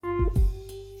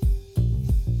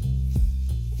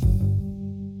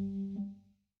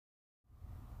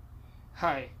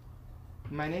Hi,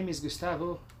 my name is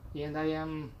Gustavo and I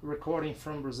am recording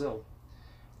from Brazil.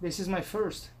 This is my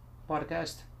first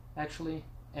podcast, actually,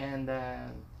 and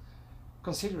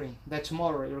considering that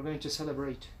tomorrow you're going to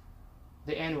celebrate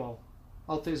the annual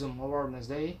Autism Awareness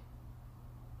Day,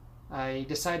 I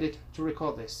decided to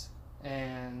record this.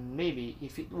 And maybe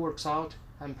if it works out,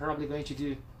 I'm probably going to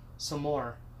do some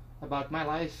more about my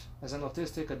life as an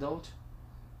autistic adult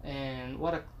and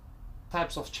what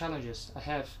types of challenges I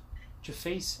have to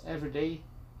face every day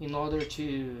in order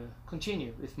to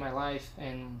continue with my life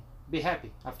and be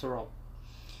happy after all.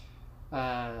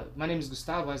 My name is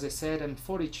Gustavo. As I said, I'm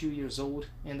 42 years old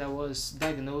and I was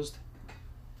diagnosed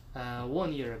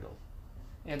 1 year ago.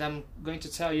 And I'm going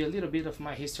to tell you a little bit of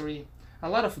my history. A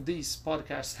lot of these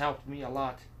podcasts helped me a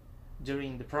lot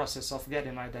during the process of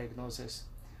getting my diagnosis.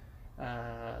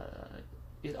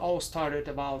 It all started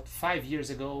about 5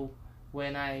 years ago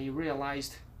when I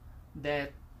realized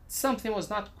that something was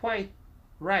not quite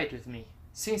right with me.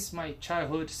 Since my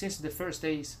childhood, since the first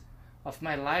days of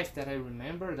my life that I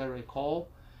remember, that I recall,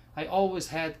 I always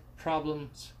had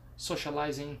problems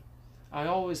socializing. I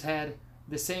always had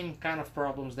the same kind of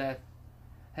problems that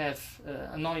have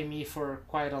annoyed me for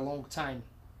quite a long time.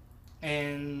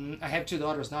 And I have two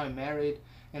daughters now, I'm married,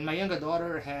 and my younger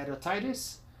daughter had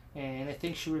otitis, and I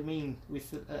think she remained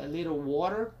with a little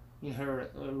water in her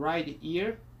right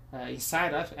ear,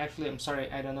 inside of, actually, I'm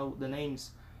sorry, I don't know the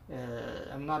names,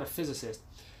 I'm not a physicist.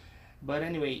 But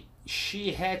anyway,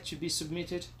 she had to be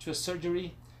submitted to a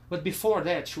surgery, but before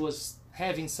that she was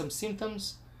having some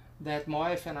symptoms that my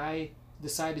wife and I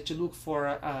decided to look for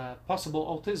a possible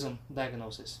autism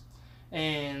diagnosis.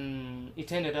 And it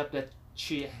ended up that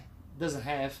she doesn't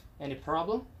have any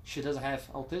problem, she doesn't have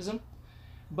autism,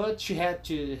 but she had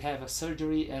to have a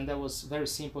surgery, and that was very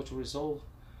simple to resolve.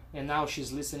 And now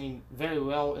she's listening very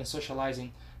well and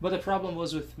socializing. But the problem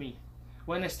was with me.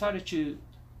 When I started to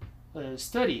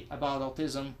study about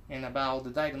autism and about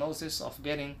the diagnosis of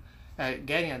getting a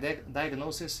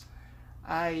diagnosis,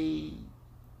 I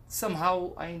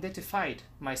somehow identified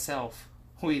myself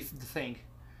with the thing,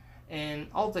 and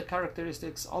all the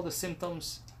characteristics, all the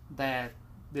symptoms that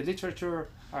the literature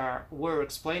were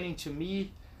explaining to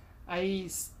me, I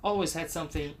always had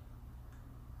something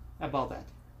about that.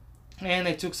 And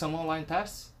I took some online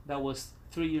tests, that was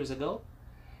 3 years ago,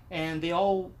 and they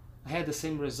all had the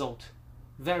same result,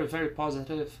 very, very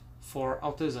positive for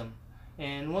autism.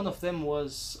 And one of them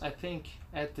was, I think,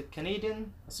 at the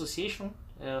Canadian Association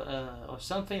or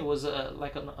something. It was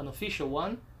like an official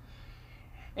one,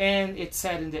 and it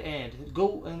said in the end,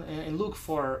 go and look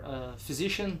for a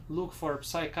physician, look for a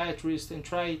psychiatrist, and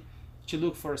try to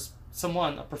look for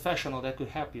someone, a professional that could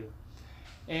help you.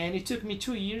 And it took me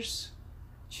 2 years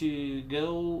to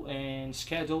go and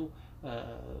schedule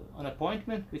an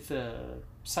appointment with a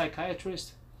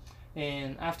psychiatrist.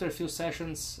 And after a few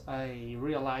sessions I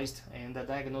realized, and the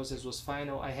diagnosis was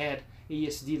final, I had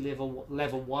ASD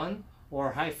level 1,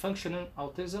 or high functioning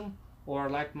autism, or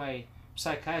like my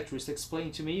psychiatrist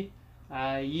explained to me,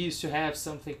 I used to have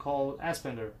something called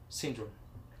Asperger syndrome.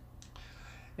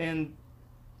 And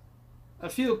a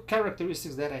few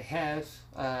characteristics that I have,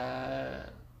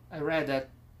 I read that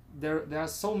there are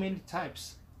so many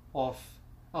types of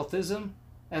autism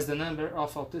as the number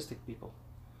of autistic people.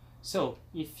 So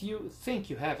if you think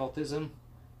you have autism,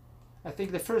 I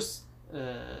think the first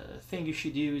thing you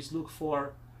should do is look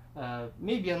for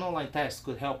maybe an online test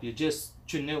could help you just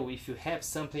to know if you have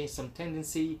something, some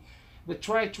tendency, but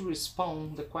try to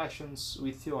respond the questions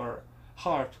with your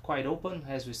heart quite open,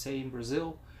 as we say in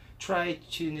Brazil. Try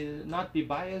to not be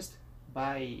biased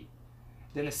by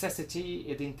the necessity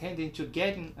and intending to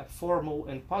getting a formal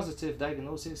and positive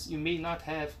diagnosis. You may not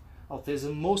have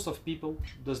autism. Most of people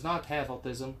does not have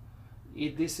autism.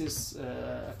 This is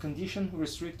a condition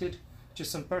restricted to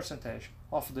some percentage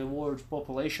of the world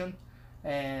population,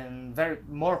 and very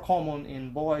more common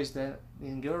in boys than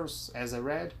in girls, as I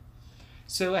read.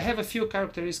 So I have a few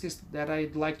characteristics that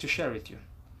I'd like to share with you.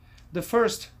 The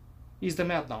first is the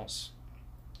meltdowns.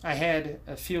 I had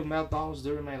a few meltdowns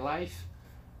during my life.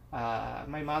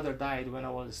 My mother died when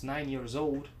I was 9 years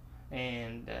old,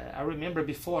 and I remember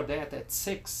before that, at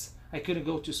 6, I couldn't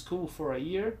go to school for a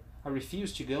year. I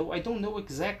refused to go. I don't know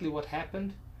exactly what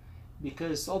happened,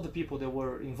 because all the people that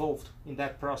were involved in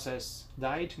that process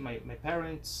died. My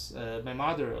parents, my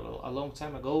mother a long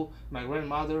time ago, my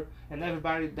grandmother, and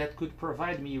everybody that could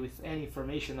provide me with any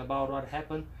information about what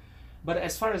happened. But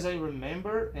as far as I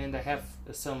remember, and I have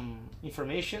some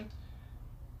information,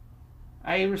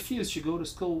 I refused to go to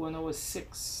school when I was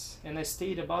 6, and I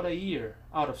stayed about a year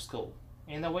out of school.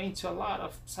 And I went to a lot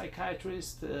of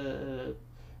psychiatrists,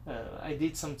 I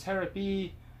did some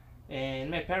therapy,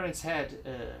 and my parents had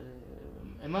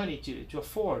money to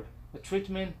afford a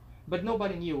treatment, but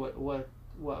nobody knew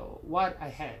what I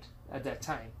had at that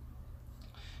time.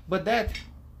 But that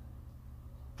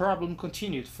problem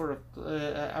continued for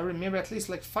I remember at least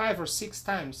like 5 or 6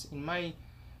 times in my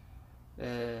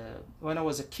when I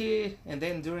was a kid, and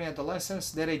then during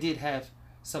adolescence, that I did have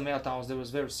some meltdowns that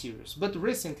was very serious. But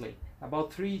recently,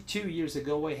 about 2 years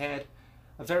ago, I had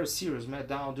a very serious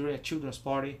meltdown during a children's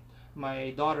party.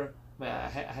 My daughter, I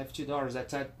have two daughters at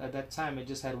that time. I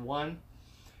just had one,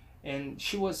 and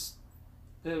she was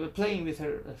playing with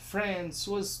her friends.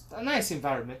 It was a nice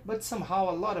environment, but somehow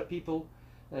a lot of people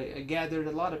gathered,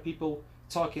 a lot of people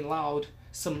talking loud,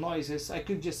 some noises. I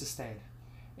couldn't just stand,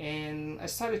 and I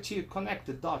started to connect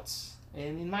the dots.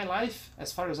 And in my life,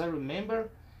 as far as I remember,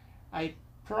 I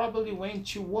probably went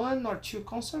to 1 or 2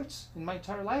 concerts in my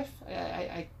entire life.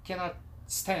 I cannot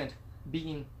stand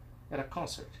being at a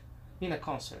concert, in a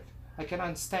concert. I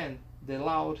cannot stand the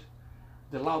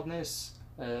loudness,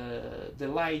 the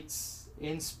lights,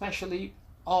 and especially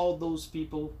all those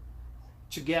people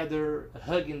together,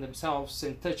 hugging themselves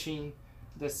and touching.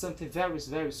 That's something very,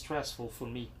 very stressful for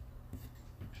me.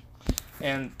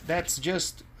 And that's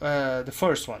just the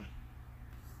first one.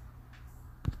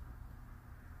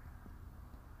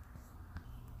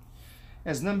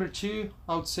 As number 2,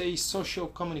 I would say social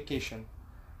communication.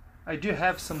 I do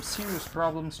have some serious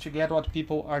problems to get what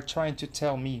people are trying to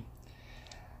tell me.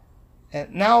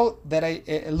 And now that I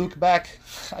look back,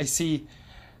 I see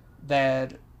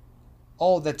that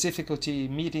all that difficulty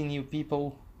meeting new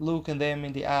people, looking them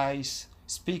in the eyes,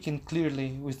 speaking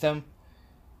clearly with them,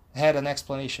 had an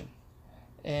explanation.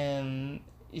 And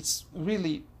it's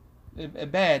really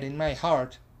bad in my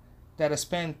heart that I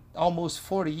spent almost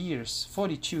 40 years,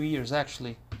 42 years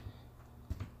actually,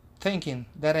 thinking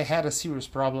that I had a serious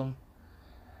problem,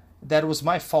 that it was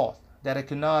my fault, that I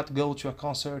could not go to a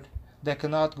concert, that I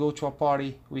could not go to a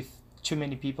party with too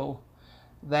many people,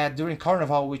 that during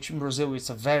Carnival, which in Brazil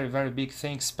is a very, very big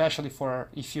thing, especially for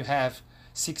if you have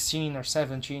 16 or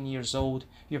 17 years old,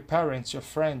 your parents, your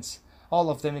friends, all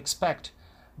of them expect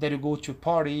that you go to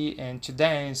party and to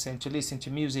dance and to listen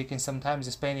to music, and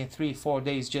sometimes spending 3-4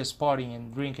 days just partying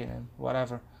and drinking and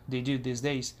whatever they do these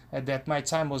days. At that my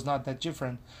time was not that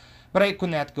different, but I could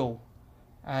not go.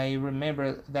 I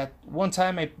remember that one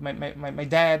time my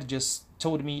dad just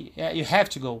told me, yeah, you have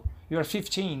to go, you are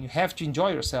 15, you have to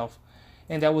enjoy yourself.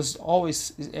 And I was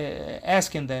always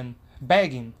asking them,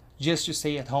 begging just to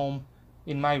stay at home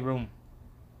in my room.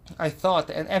 I thought,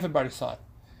 and everybody thought,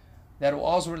 that it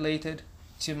was related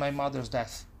to my mother's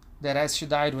death, that as she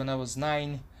died when I was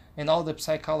 9, and all the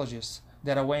psychologists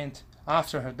that I went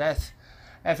after her death,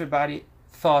 everybody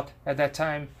thought at that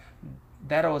time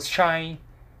that I was shy,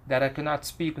 that I could not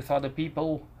speak with other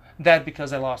people, that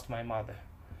because I lost my mother.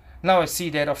 Now I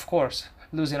see that, of course,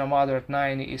 losing a mother at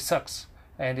 9, it sucks,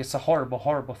 and it's a horrible,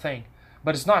 horrible thing.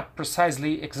 But it's not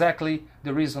precisely exactly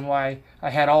the reason why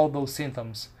I had all those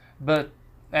symptoms. But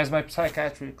as my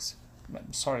psychiatric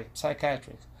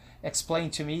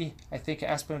explained to me, I think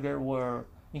Asperger were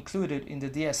included in the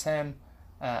DSM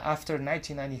after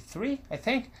 1993, I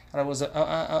think. And I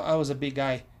was a big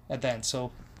guy at then,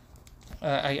 so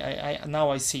I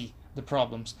now I see the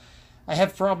problems. I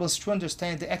have problems to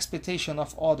understand the expectation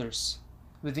of others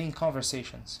within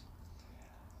conversations.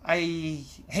 I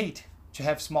hate to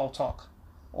have small talk,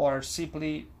 or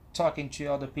simply talking to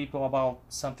other people about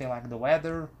something like the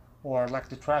weather, or like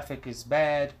the traffic is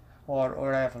bad, or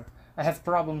whatever. I have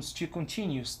problems to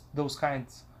continue those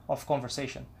kinds of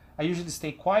conversation. I usually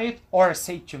stay quiet, or I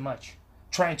say too much,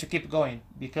 trying to keep going,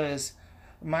 because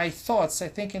my thoughts, I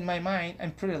think in my mind,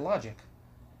 I'm pretty logic.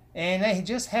 And I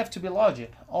just have to be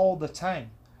logic all the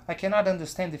time. I cannot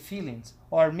understand the feelings,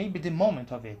 or maybe the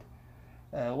moment of it.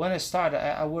 When I started,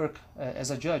 I work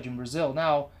as a judge in Brazil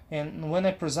now, and when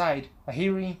I preside a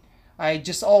hearing, I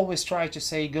just always try to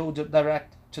say, go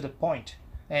direct to the point.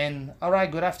 And all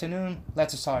right, good afternoon,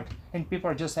 let's start. And people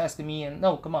are just asking me, and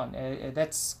no, come on,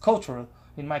 that's cultural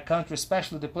in my country,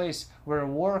 especially the place where I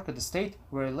work, the state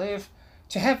where I live,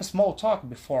 to have a small talk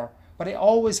before. But I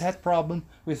always had problem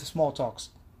with small talks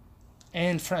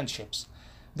and friendships.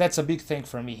 That's a big thing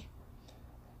for me.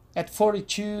 At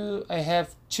 42, I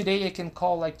have, today I can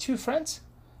call like 2 friends.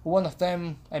 One of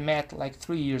them I met like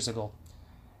 3 years ago.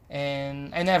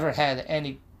 And I never had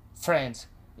any friends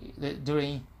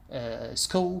during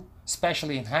school,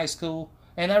 especially in high school.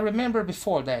 And I remember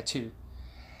before that too.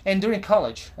 And during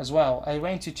college as well. I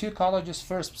went to 2 colleges,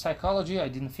 first psychology, I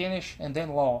didn't finish, and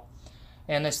then law.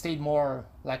 And I stayed more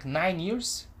like 9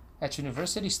 years at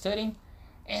university studying.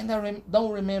 And I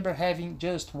don't remember having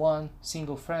just one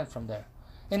single friend from there.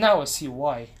 And now I see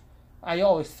why. I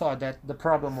always thought that the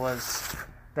problem was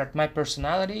that my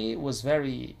personality was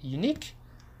very unique,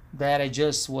 that I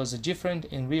just was a different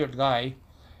and weird guy.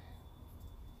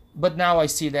 But now I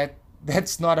see that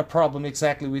that's not a problem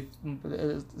exactly with.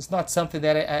 It's not something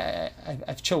that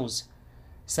I've chose.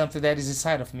 Something that is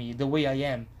inside of me, the way I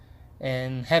am.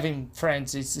 And having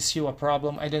friends is still a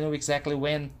problem. I don't know exactly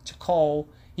when to call,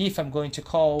 if I'm going to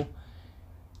call,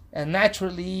 and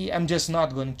naturally I'm just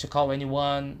not going to call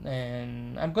anyone.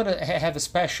 And I'm gonna have a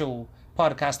special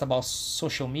podcast about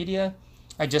social media.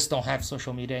 I just don't have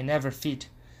social media. I never fit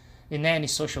in any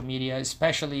social media,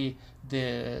 especially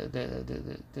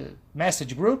the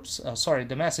message groups. Sorry,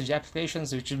 the message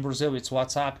applications, which in Brazil it's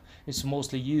WhatsApp. It's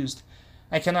mostly used.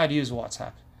 I cannot use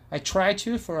WhatsApp. I tried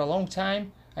to for a long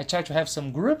time. I try to have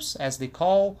some groups, as they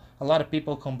call. A lot of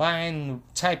people combine,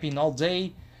 typing all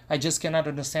day. I just cannot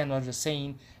understand what they're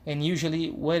saying. And usually,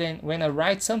 when I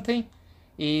write something,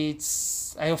 I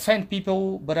offend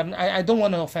people, but I don't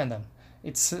want to offend them.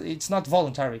 It's not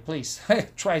voluntary. Please,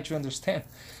 try to understand.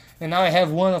 And now I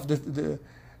have one of the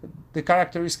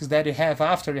characteristics that you have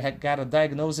after you got a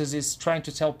diagnosis is trying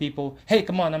to tell people, hey,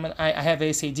 come on, I have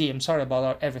ACD. I'm sorry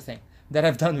about everything that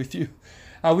I've done with you.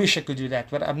 I wish I could do that,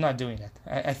 but I'm not doing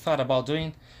that. I thought about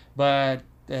doing, but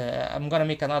I'm gonna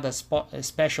make another a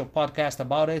special podcast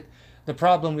about it. The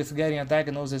problem with getting a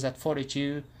diagnosis at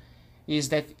 42 is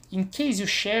that in case you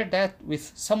share that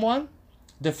with someone,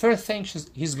 the first thing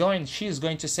she's going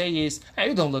to say is, "Oh,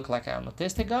 you don't look like an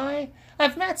autistic guy.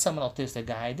 I've met some autistic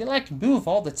guy. They like move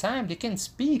all the time. They can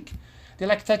speak. They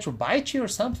like try to bite you or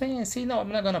something." And say, "No,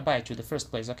 I'm not gonna bite you." The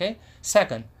first place, okay.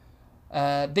 Second,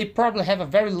 they probably have a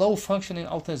very low functioning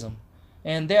autism,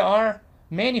 and there are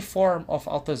many forms of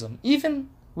autism, even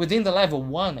within the level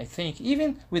 1. I think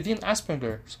even within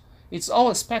Asperger's, it's all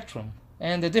a spectrum,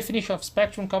 and the definition of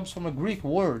spectrum comes from a Greek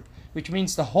word which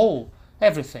means the whole,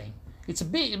 everything. It's a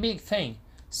big thing.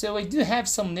 So I do have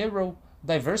some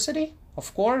neurodiversity,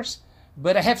 of course,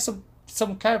 but I have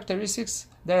some characteristics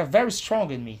that are very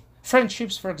strong in me.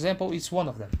 Friendships, for example, is one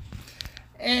of them.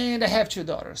 And I have 2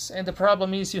 daughters. And the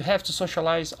problem is you have to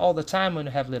socialize all the time when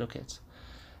you have little kids.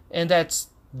 And that's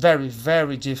very,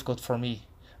 very difficult for me.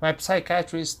 My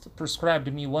psychiatrist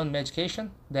prescribed me one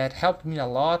medication that helped me a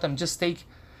lot. I'm just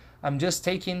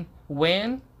taking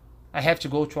when I have to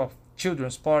go to a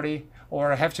children's party,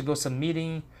 or I have to go to some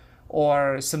meeting,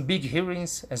 or some big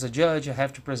hearings. As a judge, I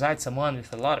have to preside someone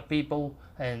with a lot of people,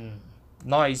 and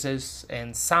noises,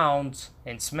 and sounds,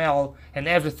 and smell, and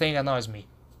everything annoys me.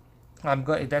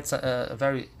 That's a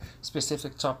very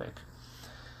specific topic.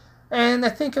 And I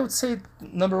think I would say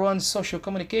number 1 is social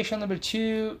communication. Number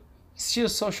 2, still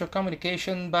social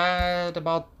communication, but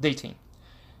about dating.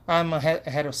 I'm a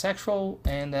heterosexual,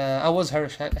 and I was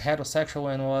heterosexual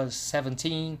when I was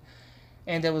 17,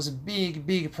 and there was a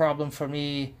big problem for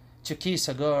me to kiss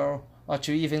a girl or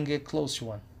to even get close to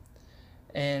one.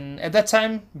 And at that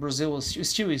time, Brazil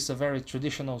still is a very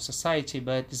traditional society,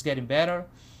 but it's getting better.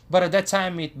 But at that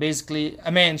time, it basically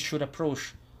a man should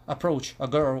approach a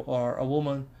girl or a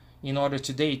woman in order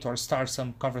to date or start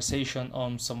some conversation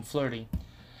on some flirting,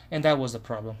 and that was the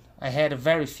problem. I had a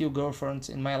very few girlfriends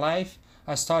in my life.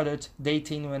 I started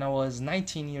dating when I was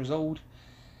 19 years old.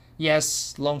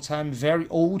 Yes, long time, very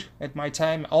old at my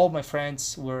time. All my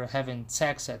friends were having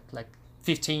sex at like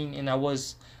 15, and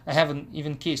I haven't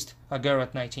even kissed a girl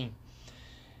at 19,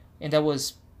 and that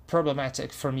was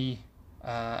problematic for me.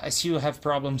 I still have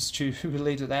problems to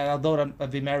relate to that, although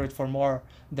I've been married for more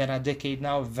than a decade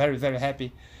now. Very, very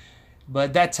happy.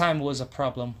 But that time was a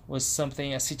problem, a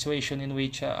situation in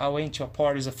which I went to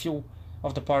a few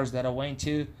of the parties that I went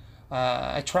to.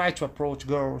 I tried to approach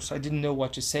girls. I didn't know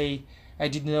what to say. I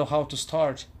didn't know how to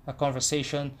start a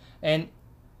conversation. And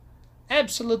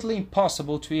absolutely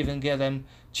impossible to even get them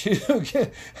to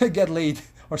get laid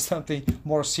or something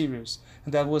more serious.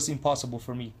 And that was impossible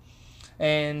for me.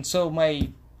 And so my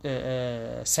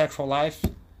sexual life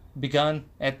began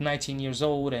at 19 years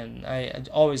old, and I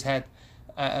always had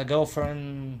a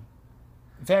girlfriend.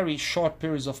 Very short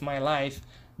periods of my life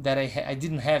that I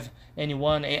didn't have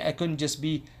anyone. I couldn't just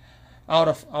be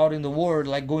out in the world,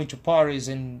 like going to parties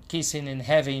and kissing and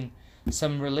having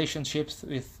some relationships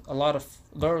with a lot of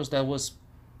girls. That was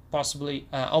possibly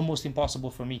almost impossible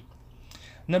for me.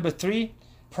 Number 3,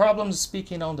 problems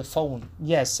speaking on the phone.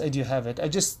 Yes, I do have it. I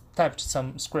just typed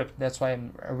some script. That's why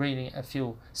I'm reading a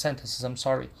few sentences. I'm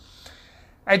sorry.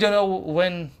 I don't know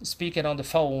when speaking on the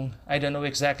phone. I don't know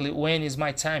exactly when is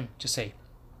my time to say.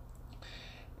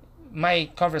 My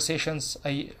conversations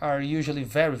are usually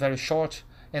very, very short,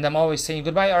 and I'm always saying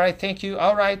goodbye. All right, thank you.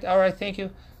 All right, thank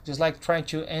you. Just like trying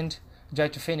to end try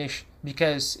to finish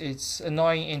because it's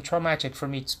annoying and traumatic for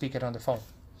me to speak it on the phone.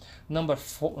 Number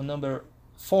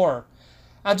four,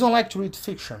 I don't like to read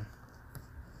fiction.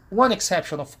 One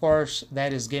exception, of course,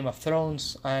 that is Game of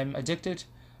Thrones. I'm addicted.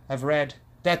 I've read.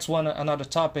 That's one another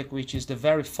topic which is the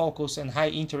very focus and high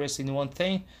interest in one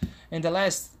thing. In the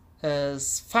last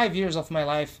 5 years of my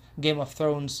life, Game of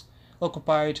Thrones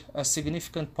occupied a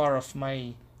significant part of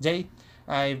my day.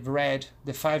 I've read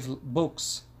the 5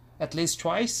 books at least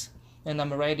twice, and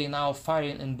I'm reading now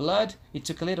Fire and Blood. It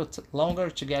took a little longer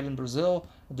to get in Brazil,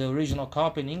 the original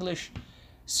copy in English.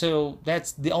 So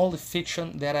that's the only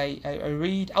fiction that I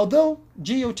read. Although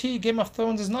GOT, Game of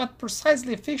Thrones, is not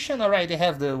precisely fiction. Alright, they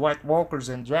have the White Walkers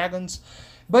and dragons.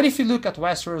 But if you look at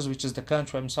Westeros, which is the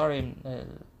country, I'm sorry,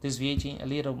 I'm deviating a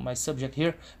little my subject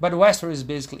here, but Westeros is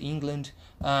basically England.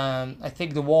 I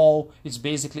think the wall is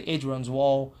basically Hadrian's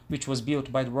Wall, which was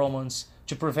built by the Romans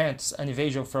to prevent an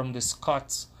invasion from the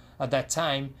Scots at that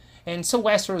time. And so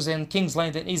Westeros and King's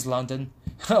Landing is London,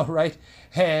 alright?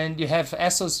 And you have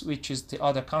Essos, which is the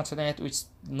other continent, which is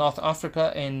North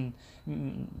Africa and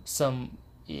some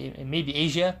maybe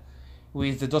Asia,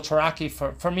 with the Dothraki.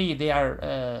 For me, they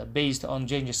are based on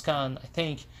Genghis Khan, I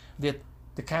think. The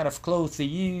kind of clothes they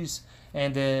use,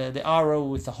 and the arrow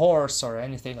with the horse or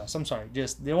anything else. I'm sorry,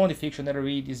 just the only fiction that I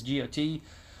read is GOT.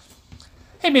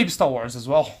 And maybe Star Wars as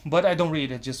well, but I don't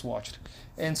read it, just watched.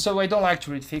 And so I don't like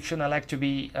to read fiction. I like to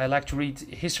read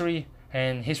history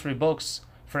and history books.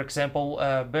 For example,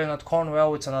 Bernard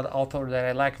Cornwell, it's another author that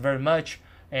I like very much.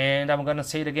 And I'm gonna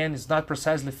say it again, it's not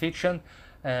precisely fiction.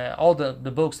 All the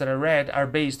books that I read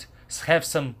have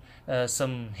some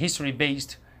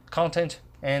history-based content,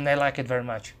 and I like it very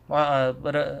much.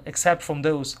 But except from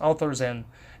those authors, and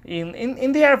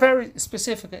they are very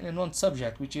specific in one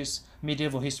subject, which is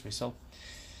medieval history. So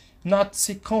not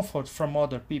seek comfort from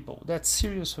other people. That's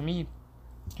serious for me.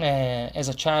 As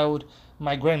a child,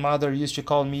 my grandmother used to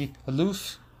call me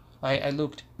aloof. I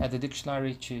looked at the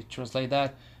dictionary to translate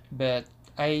that, but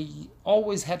I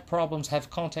always had problems have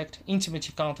intimate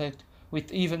contact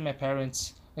with even my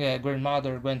parents,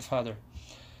 grandmother, grandfather.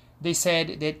 They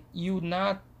said that you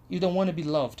don't want to be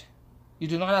loved. You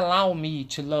do not allow me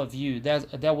to love you.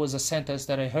 That was a sentence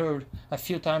that I heard a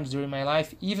few times during my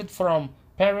life, even from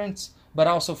parents, but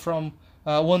also from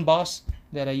one boss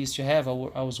that I used to have.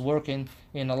 I was working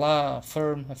in a law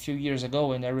firm a few years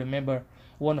ago, and I remember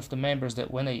one of the members that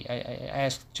when I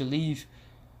asked to leave,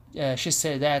 she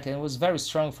said that, and it was very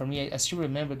strong for me. I still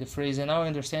remember the phrase, and now I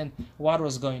understand what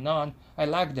was going on. I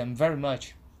liked them very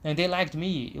much, and they liked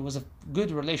me. It was a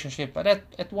good relationship, but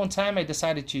at one time I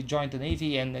decided to join the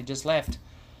Navy, and I just left.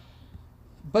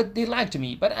 But they liked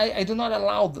me, but I do not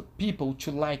allow the people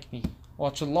to like me or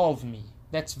to love me.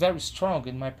 That's very strong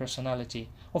in my personality.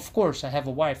 Of course, I have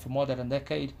a wife for more than a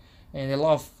decade, and I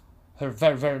love her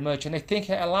very, very much, and I think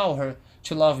I allow her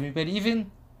to love me. But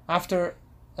even after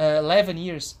 11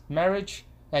 years marriage,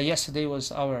 yesterday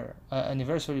was our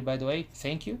anniversary, by the way,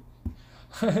 thank you.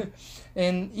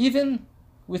 And even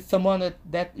with someone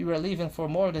that you are living for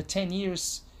more than 10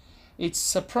 years,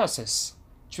 it's a process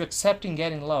to accepting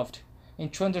getting loved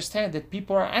and to understand that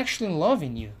people are actually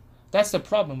loving you. That's the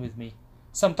problem with me.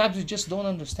 Sometimes you just don't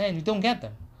understand, you don't get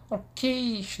them.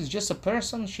 Okay, she's just a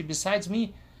person, she besides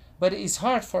me, but it's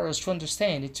hard for us to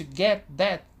understand it, to get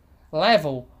that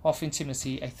level of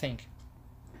intimacy, I think.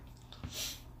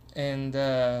 And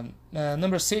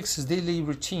number 6 is daily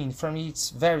routine. For me, it's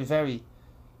very, very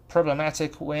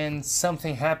problematic when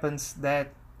something happens that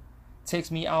takes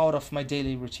me out of my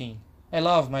daily routine. I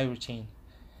love my routine.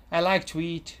 I like to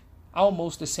eat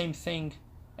almost the same thing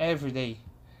every day.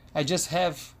 I just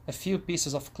have a few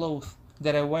pieces of clothes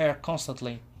that I wear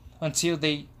constantly until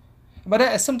they...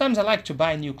 But sometimes I like to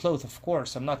buy new clothes, of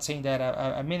course. I'm not saying that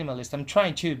I'm minimalist. I'm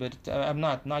trying to, but I'm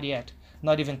not yet.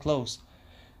 Not even close.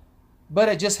 But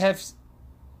I just have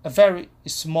a very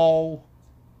small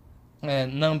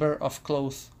number of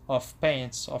clothes, of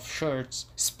pants, of shirts,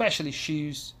 especially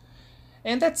shoes.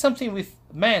 And that's something with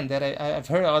men that I've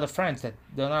heard other friends that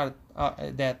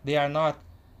they are not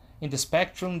in the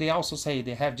spectrum. They also say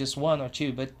they have just one or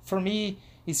two. But for me,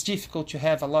 it's difficult to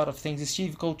have a lot of things. It's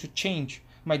difficult to change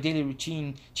my daily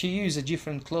routine, to use a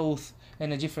different clothes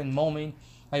in a different moment.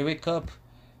 I wake up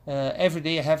every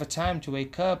day. I have a time to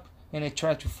wake up, and I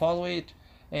try to follow it.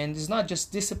 And it's not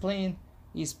just discipline.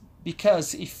 It's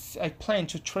because if I plan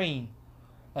to train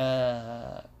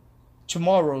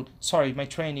tomorrow, sorry, my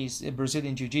training is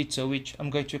Brazilian Jiu-Jitsu, which I'm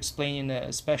going to explain in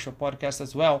a special podcast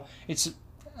as well. It's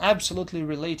absolutely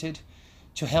related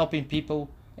to helping people,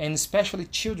 and especially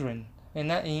children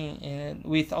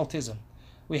with autism.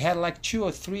 We had like 2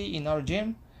 or 3 in our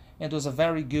gym, and it was a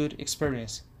very good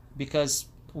experience. because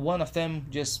one of them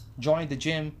just joined the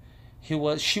gym. She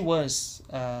was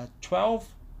 12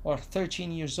 or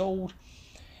 13 years old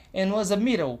and was a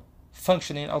middle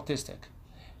functioning autistic.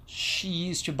 She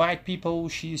used to bite people,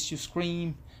 she used to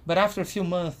scream, but after a few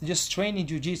months just training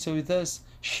jiu-jitsu with us,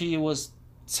 she was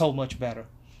so much better,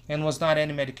 and was not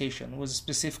any medication, was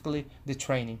specifically the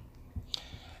training.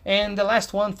 And the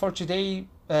last one for today,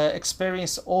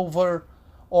 experience over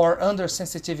or under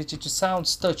sensitivity to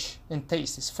sounds, touch, and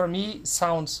tastes. For me,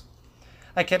 sounds,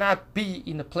 I cannot be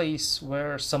in a place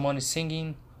where someone is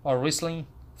singing or whistling.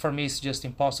 For me, it's just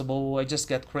impossible. I just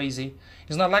get crazy.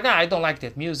 It's not like, I don't like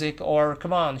that music, or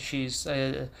come on, she's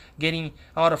getting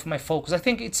out of my focus. I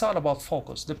think it's all about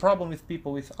focus. The problem with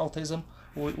people with autism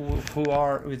who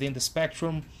are within the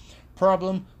spectrum,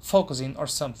 problem focusing or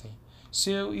something.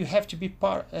 So you have to be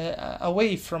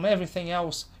away from everything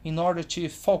else in order to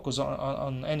focus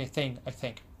on anything, I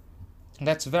think. And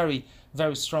that's very,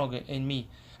 very strong in me.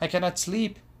 I cannot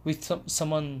sleep with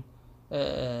someone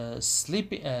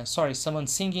someone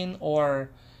singing, or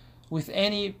with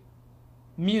any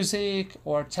music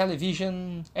or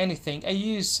television, anything. I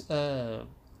use a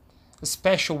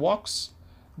special wax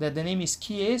that the name is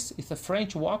Kies. It's a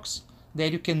French wax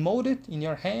that you can mold it in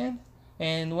your hand,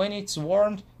 and when it's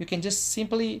warmed you can just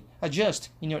simply adjust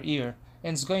in your ear,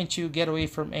 and it's going to get away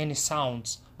from any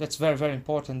sounds. That's very, very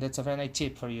important. That's a very nice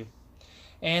tip for you.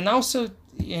 And also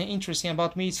interesting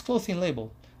about me is clothing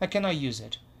label. I cannot use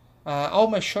it. All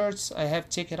my shirts I have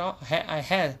taken off. I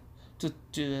had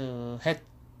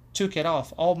took it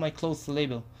off, all my clothes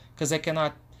label, because I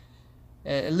cannot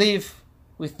live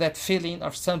with that feeling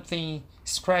of something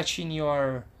scratching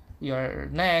your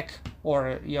neck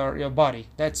or your body.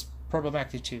 That's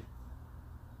problematic too.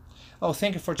 Oh,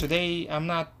 thank you for today. I'm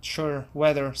not sure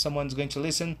whether someone's going to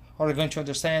listen or going to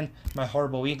understand my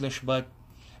horrible English, but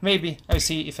maybe I'll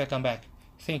see if I come back.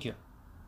 Thank you.